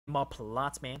more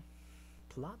plots, man.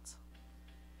 Plots?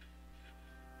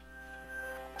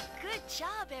 Good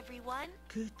job, everyone.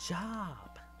 Good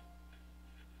job.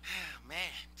 Man,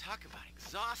 talk about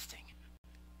exhausting.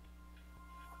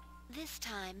 This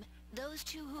time, those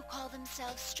two who call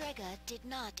themselves Strega did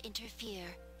not interfere.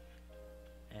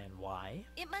 And why?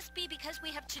 It must be because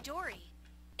we have Chidori.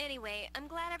 Anyway, I'm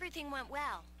glad everything went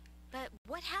well. But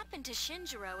what happened to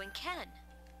Shinjiro and Ken?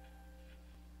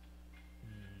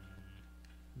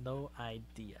 No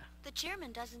idea. The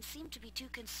chairman doesn't seem to be too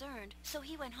concerned, so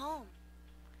he went home.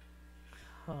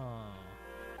 Huh.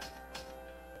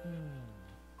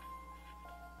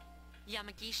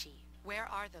 Yamagishi, where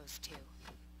are those two?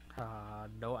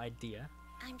 No idea.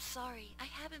 I'm sorry, I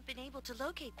haven't been able to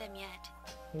locate them yet.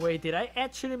 Wait, did I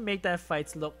actually make that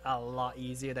fight look a lot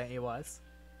easier than it was?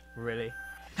 Really?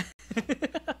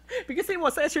 Because it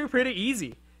was actually pretty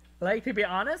easy. Like, to be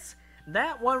honest,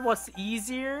 that one was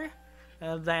easier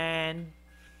than...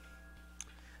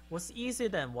 Was easier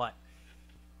than what?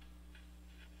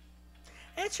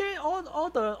 Actually,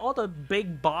 all the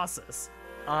big bosses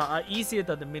are easier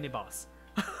than the mini boss.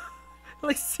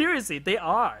 Like, seriously, they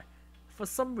are. For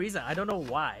some reason, I don't know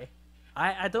why.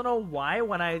 I don't know why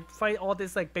when I fight all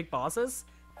these like big bosses,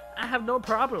 I have no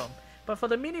problem. But for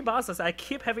the mini bosses, I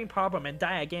keep having problem and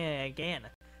die again and again.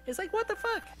 It's like, what the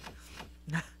fuck?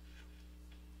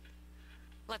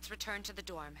 Let's return to the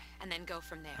dorm and then go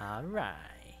from there. Alright.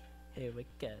 Here we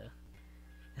go.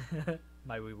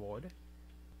 My reward.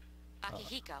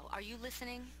 Akihiko, are you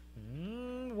listening?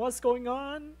 What's going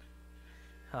on?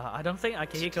 I don't think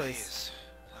Akihiko Today is...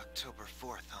 October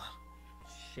 4th, huh?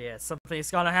 Shit,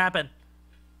 something's gonna happen.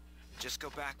 Just go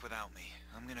back without me.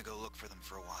 I'm gonna go look for them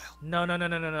for a while. No,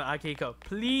 Akihiko,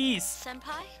 please.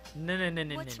 Senpai?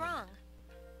 No. What's wrong?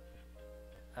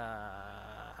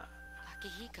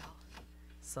 Akihiko.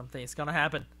 Something is gonna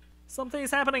happen. Something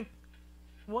is happening.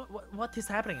 What is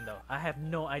happening though? I have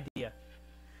no idea.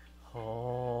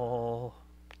 Oh,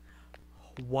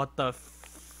 what the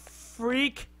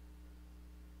freak?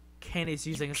 Ken is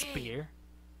using a spear.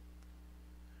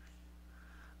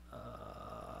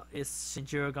 Is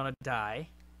Shinjiro gonna die?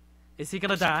 Is he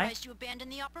gonna die? I'm surprised you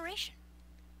abandoned the operation.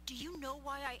 Do you know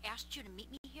why I asked you to meet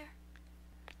me here?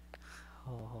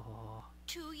 Oh.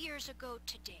 2 years ago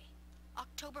today,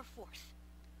 October 4th.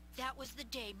 That was the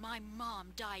day my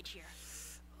mom died here.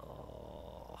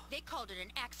 Oh. They called it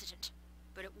an accident,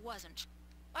 but it wasn't.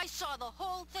 I saw the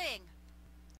whole thing.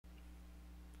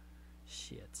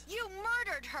 Shit. You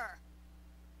murdered her!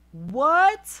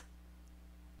 What?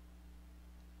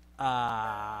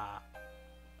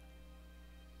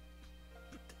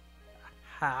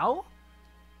 How?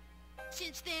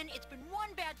 Since then, it's been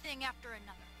one bad thing after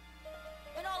another.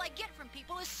 And all I get from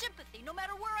people is sympathy, no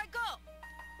matter where I go.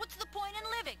 What's the point in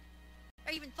living?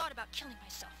 I even thought about killing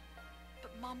myself,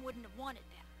 but Mom wouldn't have wanted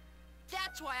that.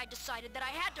 That's why I decided that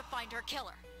I had to find her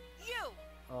killer. You!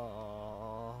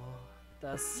 Oh,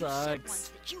 that You said once sucks.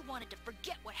 that you wanted to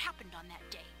forget what happened on that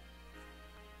day.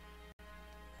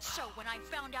 So when I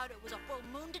found out it was a full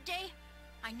moon today,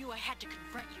 I knew I had to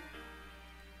confront you.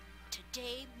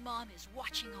 Today, Mom is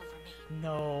watching over me.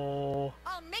 No.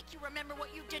 I'll make you remember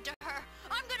what you did to her.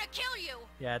 I'm gonna kill you.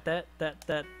 Yeah, that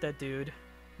dude.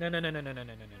 No.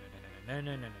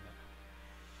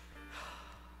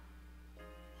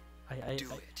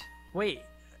 Do it. Wait,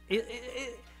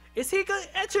 is he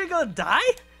actually gonna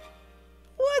die?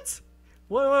 What?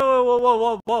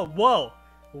 Whoa.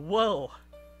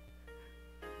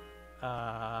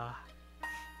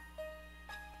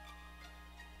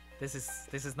 This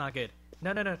is not good.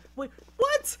 No. Wait,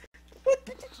 what? What?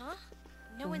 Huh?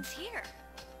 No one's here.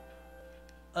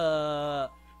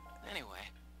 Anyway,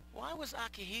 why was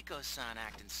Akihiko-san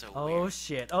acting so Oh weird?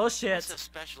 shit. What's so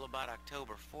special about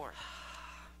October 4th?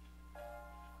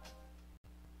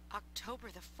 October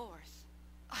the 4th.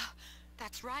 Ah,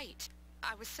 that's right.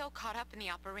 I was so caught up in the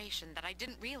operation that I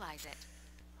didn't realize it.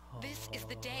 This is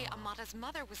the day Amata's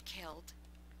mother was killed.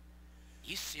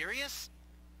 You serious?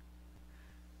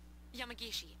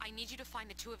 Yamagishi, I need you to find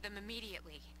the two of them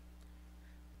immediately.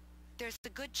 There's a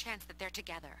good chance that they're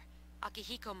together.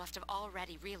 Akihiko must have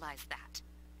already realized that.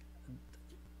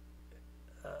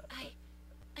 I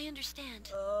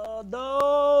understand. Oh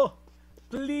no!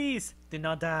 Please do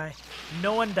not die.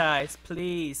 No one dies,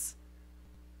 please.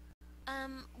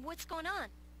 What's going on?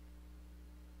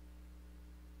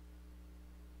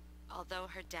 Although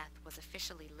her death was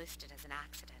officially listed as an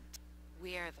accident,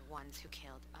 we're the ones who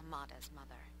killed Amata's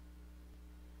mother.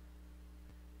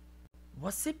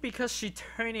 Was it because she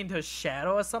turned into a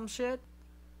shadow or some shit?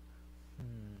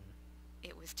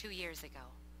 It was 2 years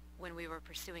ago, when we were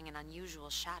pursuing an unusual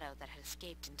shadow that had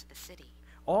escaped into the city.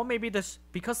 Or maybe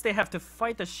because they have to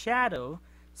fight the shadow,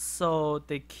 so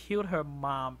they killed her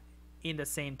mom in the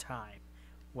same time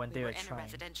when We they were were in a trying.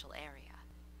 residential area,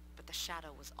 but the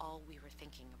shadow was all we were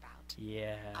thinking about.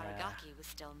 Yeah. Aragaki was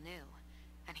still new,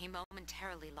 and he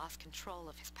momentarily lost control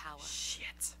of his power.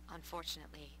 Shit.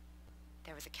 Unfortunately,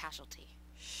 there was a casualty.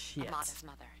 Shit. Amada's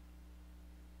mother.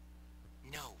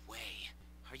 No way.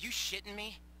 Are you shitting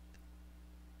me?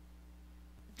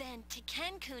 Then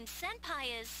Tiken-kun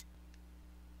senpai is...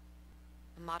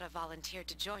 Amada volunteered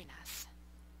to join us.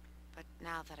 But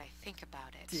now that I think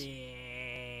about it...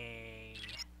 Dang.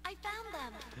 I found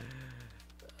them.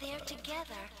 They're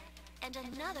together, and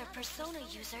another Persona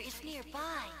user is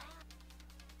nearby.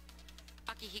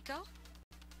 Akihiko?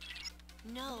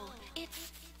 No,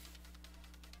 it's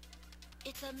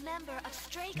a member of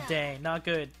Strega. Dang, not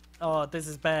good. Oh, this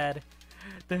is bad.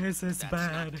 This is That's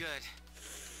bad. not good.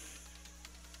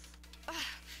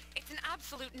 It's an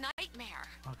absolute nightmare.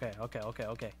 Okay.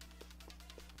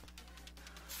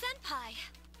 Senpai!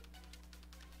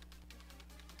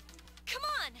 Come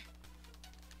on!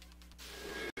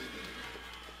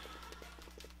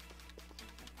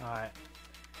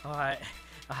 Alright.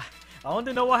 I want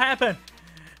to know what happened.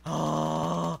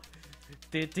 Oh,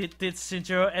 did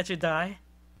Shinjiro actually die?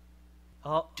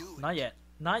 Oh, Do not it.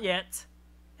 yet.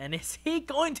 And is he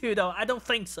going to though? I don't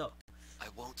think so. I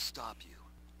won't stop you.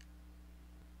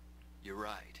 You're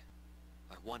right.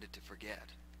 I wanted to forget.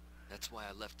 That's why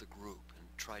I left the group and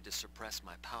tried to suppress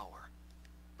my power.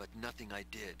 But nothing I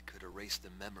did could erase the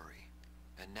memory.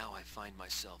 And now I find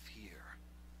myself here.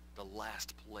 The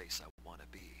last place I want to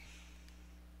be.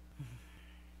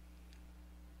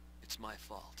 It's my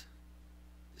fault.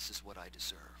 This is what I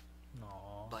deserve.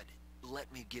 No. But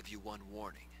let me give you one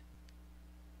warning.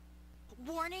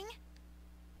 Warning?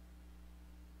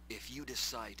 If you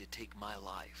decide to take my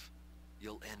life,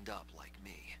 you'll end up like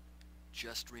me.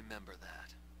 Just remember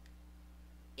that.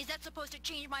 Is that supposed to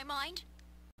change my mind?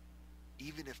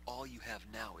 Even if all you have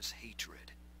now is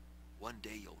hatred, one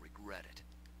day you'll regret it.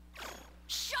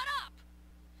 Shut up!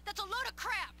 That's a load of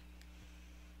crap!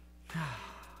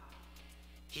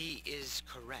 He is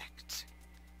correct.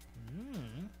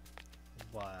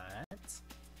 What?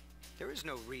 There is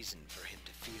no reason for him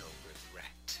to feel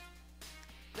regret.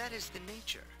 That is the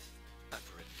nature of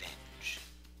revenge.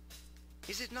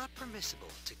 Is it not permissible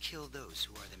to kill those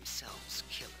who are themselves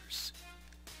killers?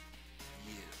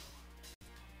 You.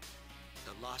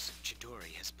 The loss of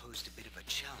Chidori has posed a bit of a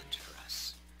challenge for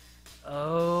us.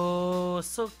 Oh,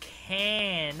 so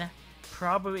Ken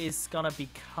probably is gonna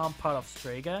become part of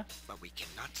Strega. But we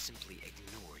cannot simply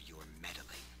ignore your meddling.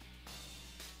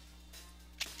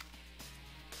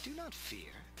 Do not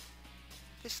fear.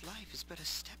 This life is but a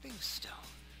stepping stone.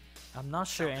 I'm not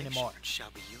sure Salvation anymore. shall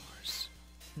be yours.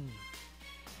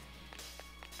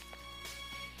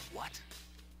 What?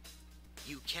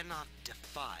 You cannot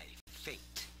defy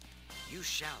fate. You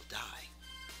shall die,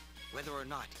 whether or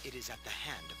not it is at the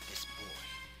hand of this boy.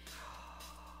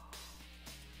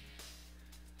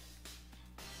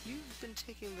 You've been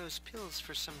taking those pills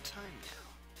for some time now.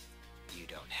 You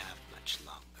don't have much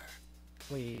longer.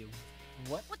 Wait,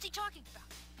 what? What's he talking about?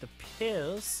 The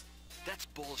pills? That's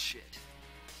bullshit.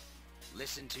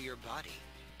 Listen to your body.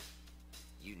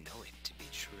 You know it to be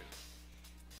true.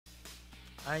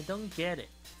 I don't get it.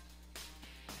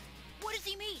 What does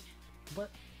he mean?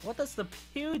 What does the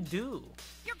pill do?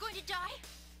 You're going to die?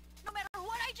 No matter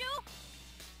what I do?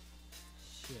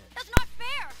 Shit. That's not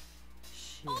fair!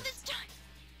 All Shit. this time,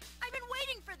 I've been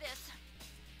waiting for this!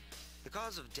 The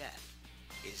cause of death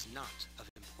is not of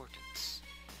importance.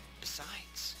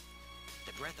 Besides,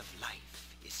 the breath of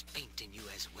life is faint in you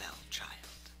as well, child.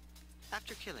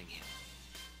 After killing him,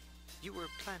 you were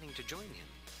planning to join him,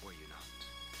 were you not?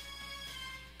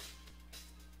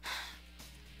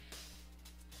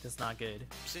 That's not good.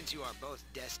 Since you are both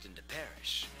destined to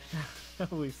perish,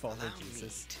 We follow allow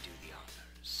Jesus. me to do the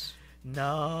honors.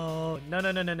 No. No.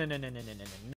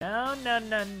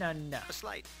 A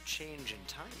slight change in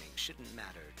timing shouldn't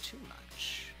matter too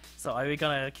much. So are we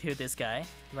gonna kill this guy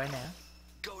right now?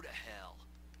 Go to hell.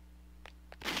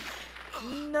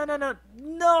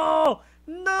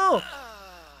 No!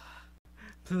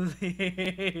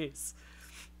 Please.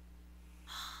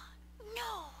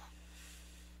 No!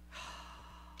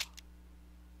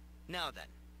 Now then,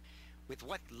 with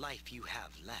what life you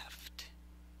have left,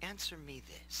 answer me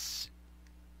this.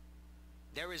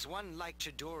 There is one like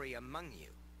Chidori among you,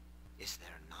 is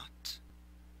there not?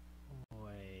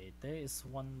 Wait, there is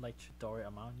one like Chidori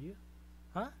among you?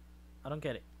 Huh? I don't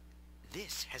get it.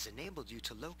 This has enabled you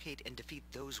to locate and defeat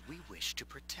those we wish to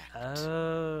protect.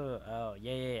 Oh,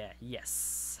 yeah,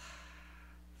 yes.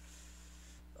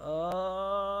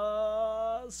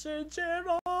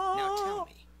 Shinjiro! Now tell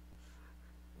me,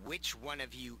 which one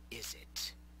of you is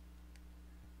it?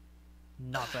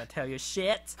 Not gonna tell you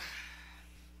shit.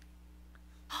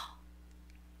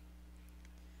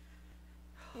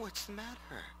 What's the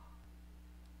matter?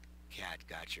 Cat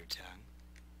got your tongue?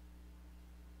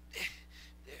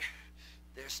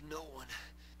 There's no one.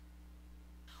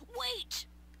 Wait!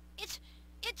 It's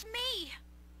me!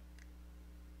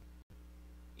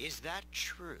 Is that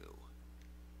true?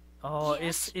 Oh,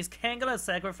 Yes. is Ken gonna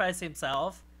sacrifice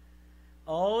himself?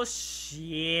 Oh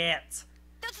shit!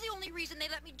 That's the only reason they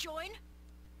let me join.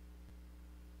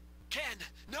 Ken,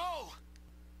 no!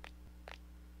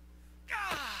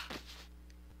 Ah!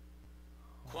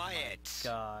 Quiet.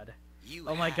 God. You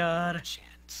Oh my had God. your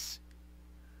chance.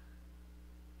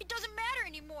 It doesn't matter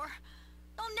anymore.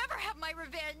 I'll never have my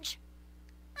revenge.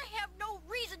 I have no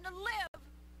reason to live.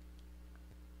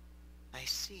 I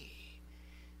see.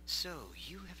 So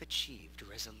you have achieved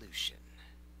resolution.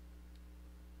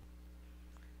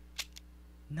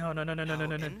 No. How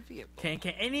enviable.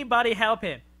 Can anybody help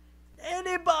him?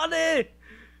 Anybody!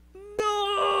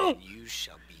 No! And you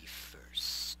shall be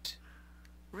first.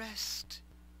 Rest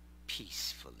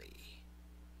peacefully.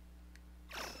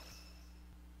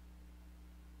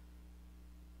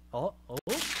 Oh,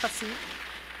 cutscene.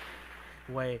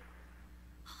 Wait.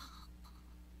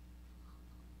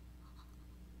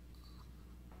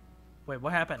 Wait,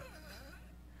 what happened?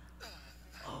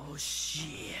 Oh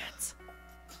shit.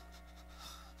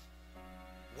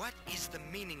 What is the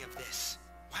meaning of this?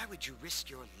 Why would you risk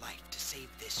your life to save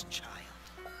this child?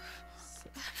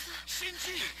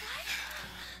 Shinji!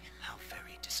 How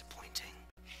very disappointing.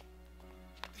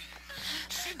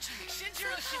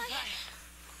 Shinjiro-senpai!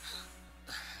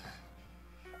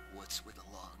 What's with a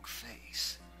long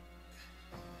face?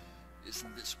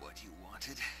 Isn't this what you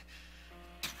wanted?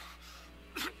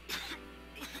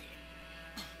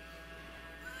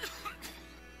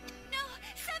 No,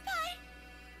 Senpai!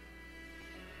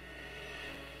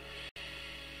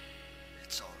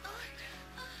 It's all right.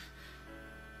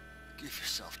 Give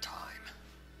yourself time.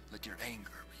 Let your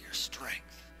anger be your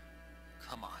strength.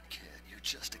 Come on, kid. You're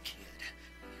just a kid.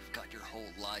 You've got your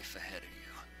whole life ahead of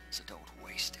you, so don't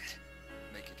waste it.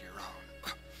 Make it your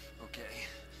own. Okay?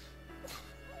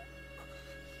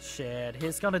 Shit,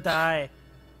 he's gonna die.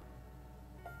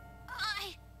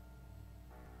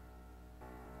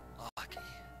 Aki,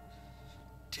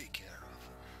 take care of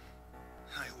him.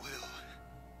 I will.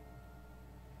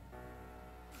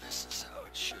 This is how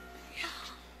it should be.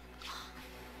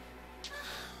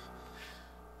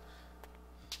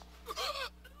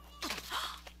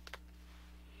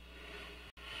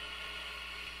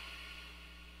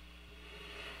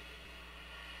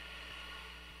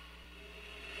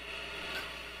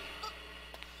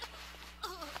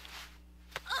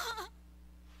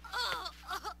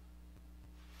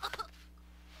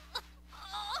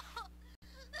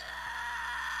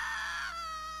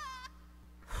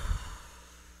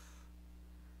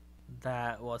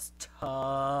 That was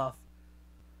tough.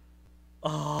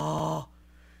 Oh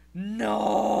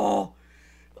no!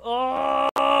 Oh,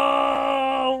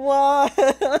 why?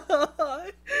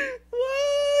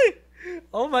 Why?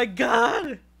 Oh my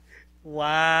god!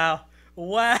 Wow!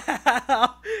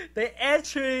 Wow! They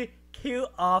actually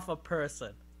killed off a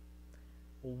person.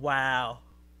 Wow!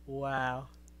 Wow!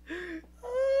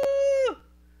 Ah.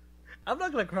 I'm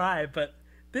not gonna cry, but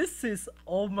this is,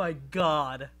 oh my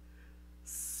god,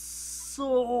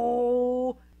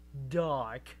 so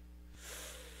dark.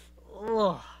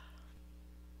 Ugh.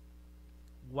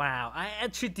 Wow, I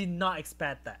actually did not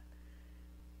expect that.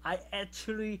 I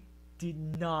actually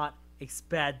did not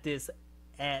expect this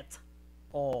at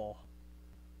all.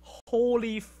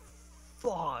 Holy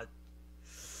fuck.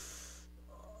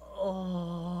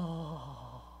 Oh.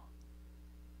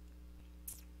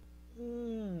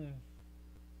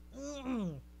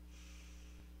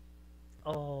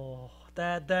 Oh,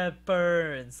 that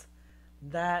burns.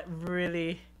 That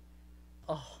really.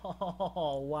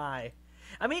 Oh, why?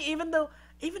 I mean, even though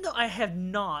I have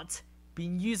not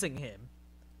been using him,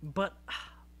 but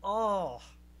oh,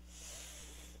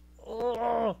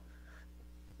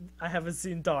 I haven't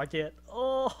seen Dark yet.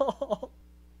 Oh,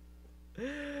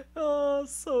 oh,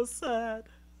 so sad,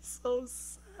 so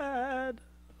sad.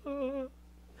 Oh.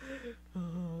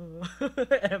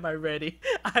 Am I ready?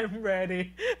 I'm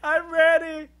ready. I'm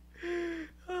ready.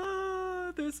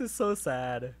 Oh, this is so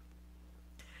sad.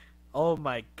 Oh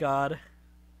my god.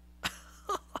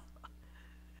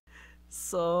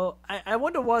 So, I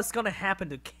wonder what's gonna happen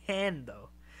to Ken though.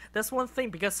 That's one thing,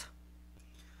 because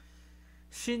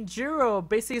Shinjiro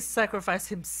basically sacrificed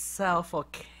himself for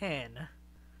Ken.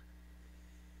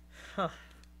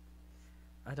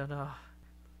 I don't know.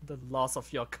 The loss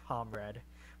of your comrade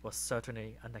was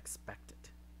certainly unexpected.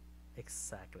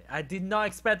 Exactly. I did not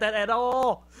expect that at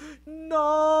all.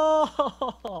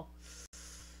 No.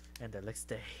 And the next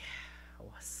day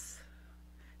was.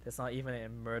 There's not even a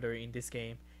murder in this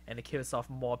game, and it kills off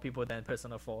more people than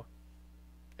Persona 4.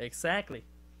 Exactly.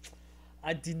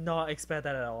 I did not expect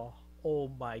that at all. Oh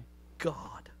my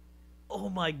god. Oh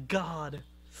my god.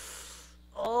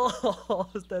 Oh,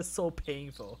 that's so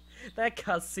painful. That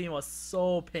cutscene was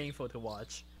so painful to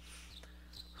watch.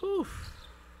 Whew.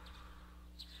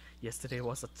 Yesterday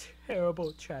was a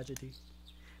terrible tragedy.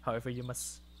 However, you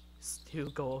must still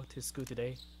go to school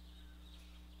today.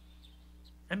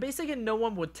 And basically no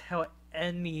one would tell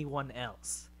anyone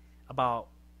else about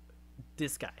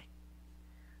this guy.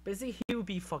 Basically he will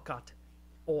be forgotten.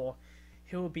 Or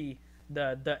he will be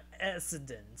the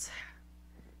accident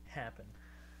happen.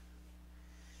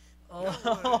 No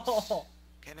words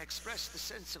can express the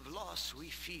sense of loss we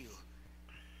feel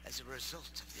as a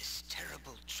result of this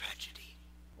terrible tragedy.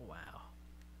 Wow.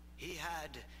 He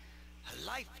had a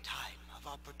lifetime of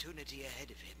opportunity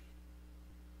ahead of him.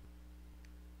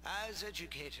 As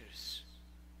educators,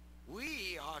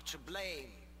 we are to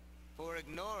blame for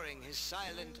ignoring his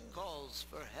silent calls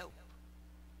for help.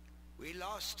 We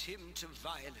lost him to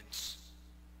violence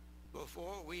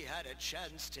before we had a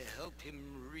chance to help him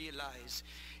realize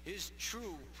his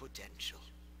true potential.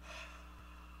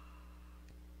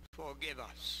 Forgive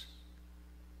us.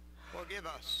 Forgive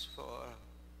us for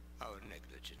our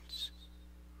negligence.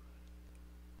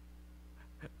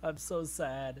 I'm so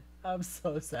sad. I'm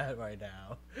so sad right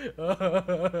now.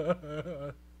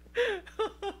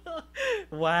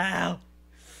 Wow.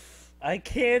 I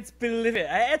can't believe it.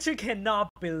 I actually cannot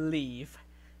believe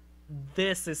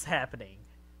this is happening.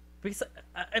 Because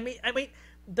I mean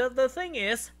the thing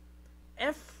is,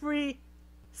 every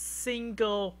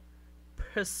single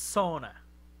persona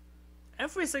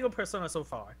so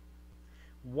far,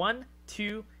 1,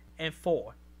 2, and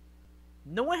 4,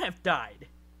 no one have died.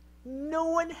 No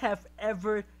one have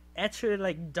ever actually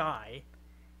like died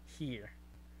here.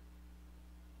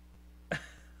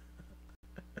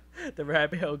 The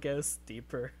rabbit hole gets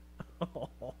deeper.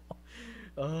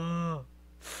 Oh,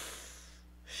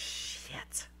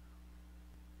 shit.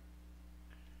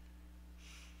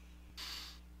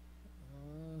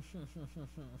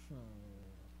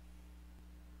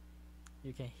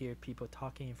 You can hear people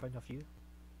talking in front of you.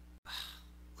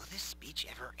 Will this speech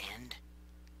ever end?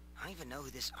 I don't even know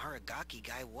who this Aragaki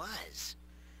guy was.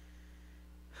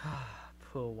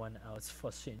 Pull one out for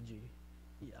Shinji.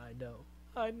 Yeah, I know.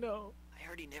 I know. I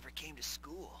heard he never came to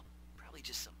school. Probably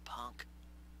just some punk.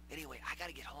 Anyway, I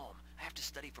gotta get home. I have to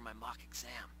study for my mock exam.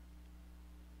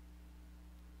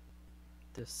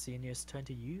 The seniors turn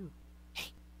to you.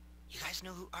 Hey, you guys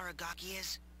know who Aragaki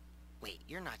is? Wait,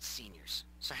 you're not seniors,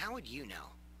 so how would you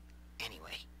know?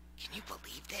 Anyway, can you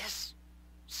believe this?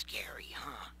 Scary,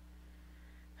 huh?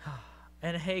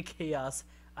 And hey, Chaos,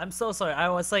 I'm so sorry. I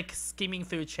was like skimming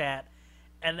through chat,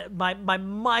 and my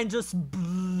mind just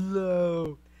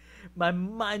blew. My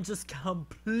mind just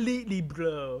completely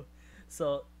blew.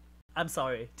 So I'm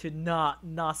sorry to not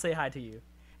say hi to you.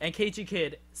 And KG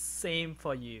Kid, same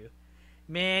for you.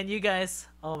 Man, you guys,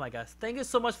 oh my gosh, thank you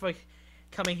so much for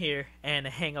coming here and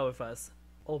hang out with us.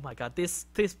 Oh my god, this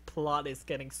plot is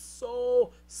getting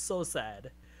so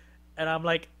sad, and I'm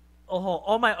like, oh,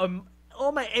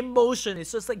 all my emotion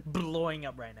is just like blowing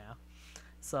up right now.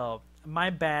 So my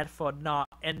bad for not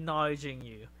acknowledging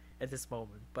you at this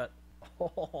moment, but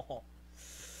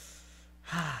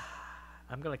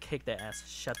I'm gonna kick their ass.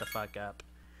 Shut the fuck up.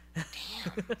 Damn,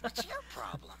 what's your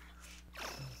problem?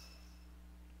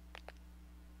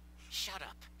 Shut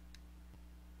up.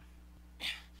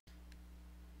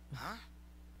 Huh?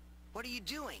 What are you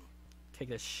doing? Kick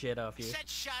the shit off you. I said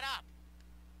shut up.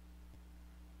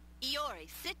 Iori,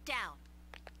 sit down.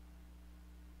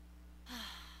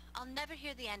 I'll never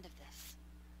hear the end of this.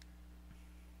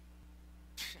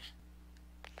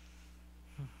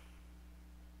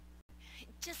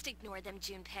 Just ignore them,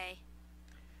 Junpei.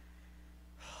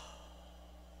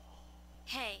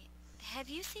 Hey, have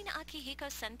you seen Akihiko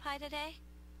Senpai today?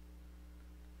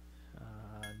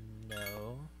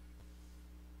 No.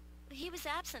 He was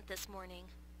absent this morning.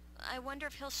 I wonder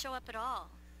if he'll show up at all.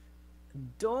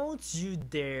 Don't you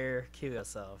dare kill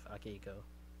yourself, Akihiko.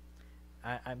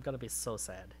 I'm gonna be so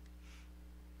sad.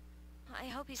 I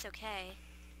hope he's okay.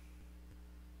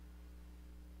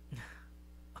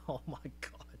 Oh my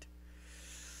god.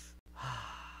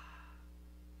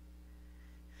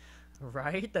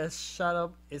 Right? The shut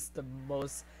up is the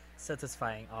most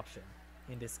satisfying option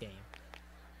in this game.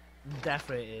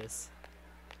 Definitely is.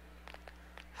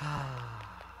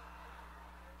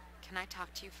 Can I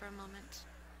talk to you for a moment?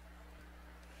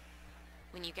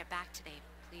 When you get back today,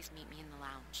 please meet me in the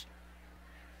lounge.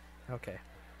 Okay.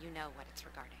 You know what it's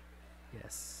regarding.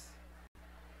 Yes.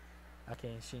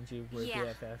 Okay, Shinji, we're Yeah.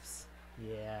 BFFs.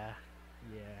 Yeah.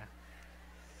 Yeah.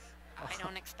 I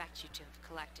don't expect you to have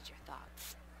collected your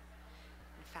thoughts.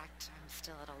 In fact, I'm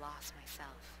still at a loss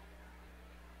myself.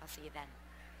 I'll see you then.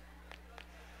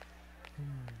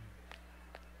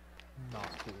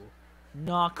 Not cool.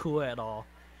 Not cool at all.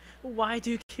 Why do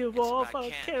you kill It's off about our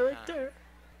Ken, character?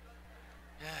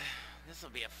 This'll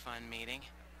be a fun meeting.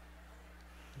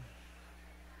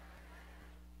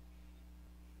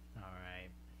 Alright.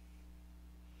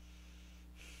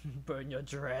 Burn your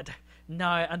dread.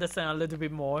 Now I understand a little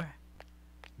bit more.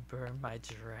 Burn my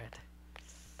dread.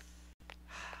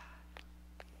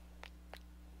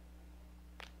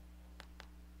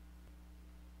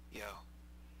 Yo.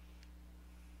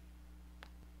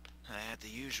 I had the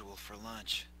usual for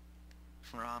lunch.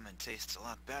 Ramen tastes a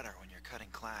lot better when you're cutting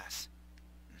class.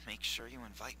 Make sure you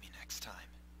invite me next time.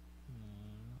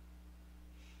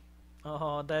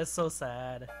 Oh, that's so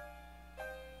sad.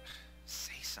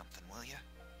 Say something, will ya?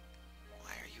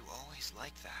 Why are you always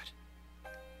like that?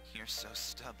 You're so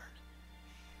stubborn.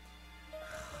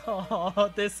 Oh,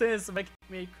 this is making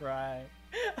me cry.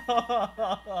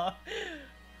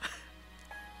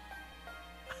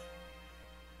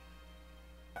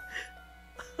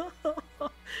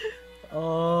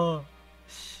 Oh,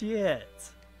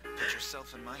 shit. Put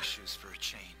yourself in my shoes for a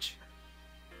change.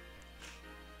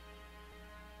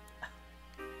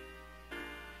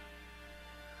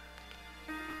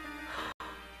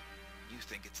 You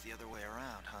think it's the other way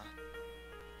around, huh?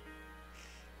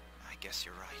 I guess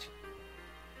you're right.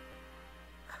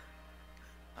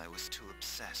 I was too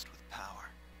obsessed with power.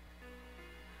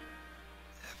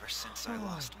 Ever since I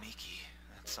lost Miki,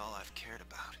 that's all I've cared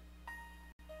about.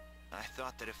 I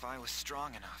thought that if I was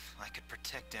strong enough, I could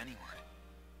protect anyone.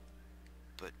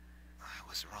 But I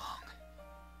was wrong.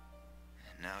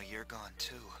 And now you're gone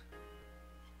too.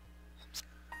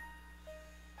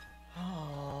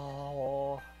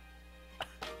 Oh.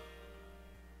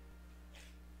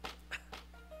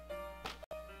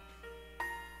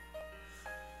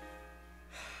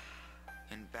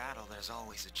 In battle, there's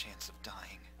always a chance of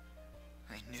dying.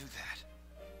 I knew that.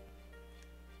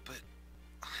 But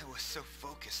I was so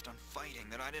focused on fighting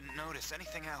that I didn't notice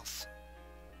anything else.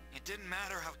 It didn't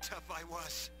matter how tough I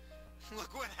was.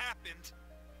 Look what happened.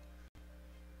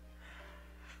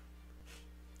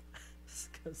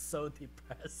 It's so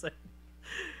depressing.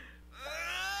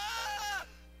 Ah!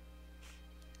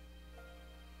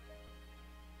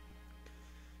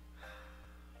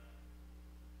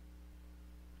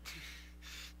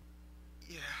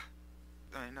 Yeah,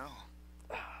 I know.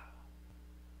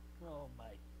 Oh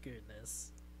my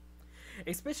goodness.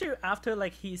 Especially after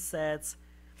like he says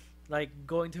like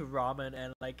going to ramen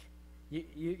and like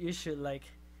you should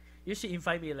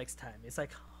invite me next time. It's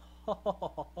like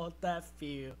oh that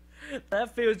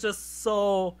feels just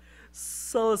so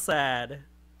sad.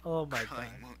 Oh my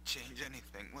Crying god. won't change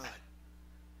anything, will it?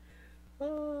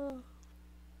 Oh.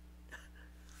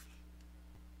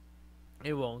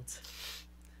 It won't.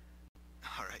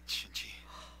 Alright, Shinji.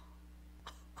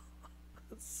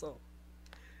 So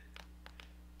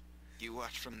You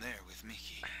watch from there with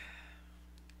Miki.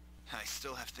 I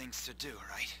still have things to do,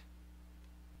 right?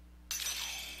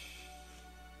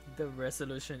 the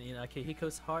resolution in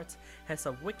Akihiko's heart has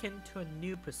awakened to a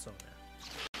new persona.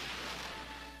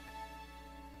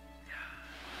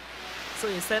 So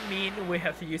does that mean we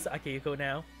have to use Akihiko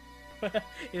now?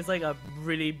 It's like a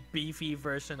really beefy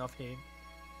version of him.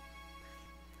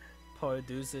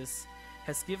 Produces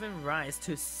has given rise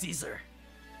to Caesar.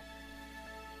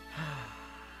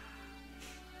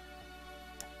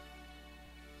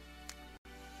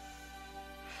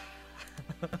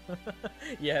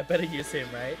 Yeah, better use him,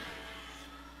 right?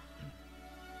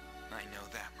 I know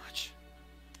that much.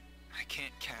 I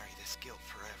can't carry this guilt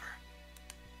forever.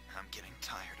 I'm getting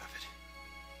tired of it.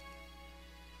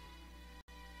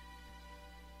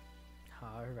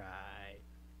 Alright.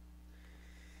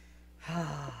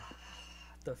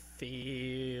 The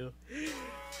feel.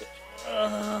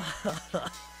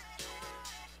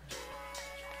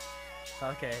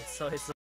 Okay, so it's